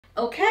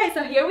Okay,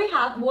 so here we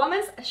have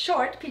women's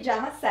short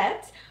pajama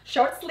set,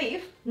 short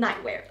sleeve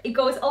nightwear. It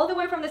goes all the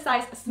way from the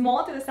size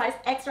small to the size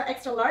extra,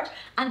 extra large,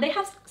 and they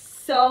have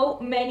so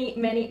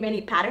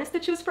many patterns to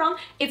choose from.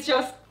 It's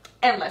just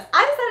endless.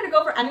 I decided to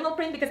go for animal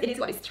print because it is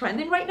what is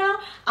trending right now.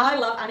 I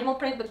love animal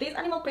print, but this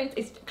animal print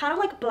is kind of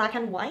like black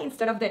and white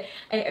instead of the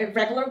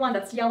regular one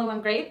that's yellow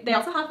and gray. They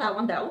also have that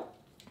one though.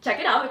 Check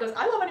it out because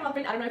I love animal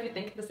print. I don't know if you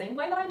think the same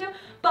way that I do,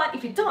 but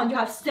if you don't, you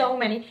have so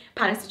many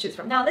patterns to choose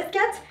from. Now let's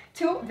get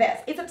to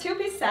this. It's a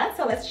two-piece set,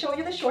 so let's show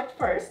you the short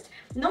first.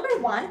 Number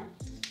one,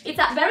 it's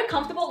a very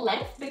comfortable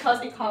length because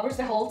it covers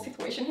the whole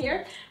situation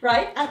here,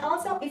 right? And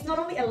also it's not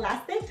only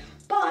elastic,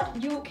 but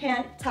you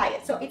can tie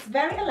it. So it's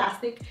very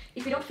elastic.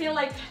 If you don't feel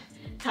like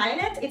tying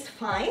it, it's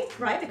fine,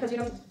 right? Because you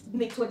don't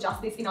need to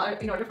adjust this in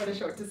order for the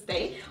short to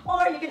stay.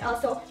 Or you can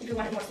also, if you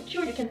want it more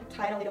secure, you can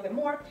tie it a little bit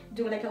more,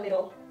 do like a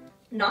little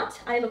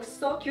knot, and it looks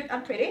so cute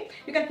and pretty.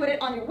 You can put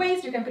it on your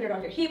waist, you can put it on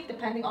your hip,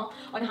 depending on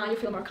how you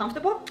feel more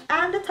comfortable.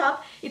 And the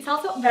top, it's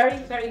also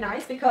very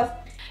nice because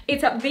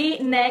it's a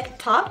V-neck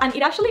top and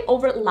it actually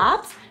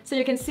overlaps. So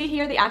you can see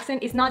here the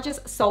accent is not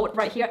just sewed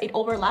right here, it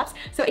overlaps.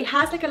 So it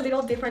has like a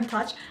little different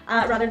touch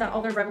rather than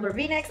other regular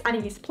V-necks, and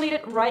it is pleated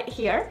right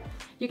here.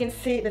 You can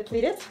see the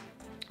pleated.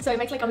 So it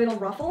makes like a little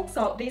ruffle.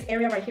 So this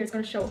area right here is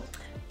going to show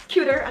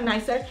cuter and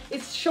nicer.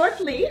 It's short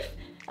sleeve,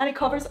 and it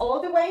covers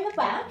all the way in the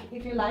back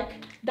if you like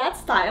that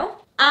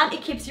style, and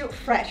it keeps you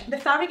fresh. The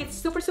fabric is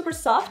super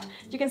soft.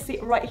 You can see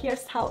right here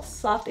how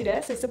soft it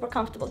is. It's super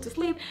comfortable to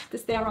sleep, to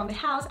stay around the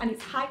house, and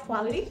it's high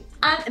quality.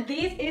 And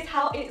this is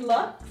how it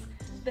looks,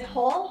 the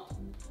whole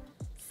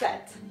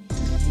set.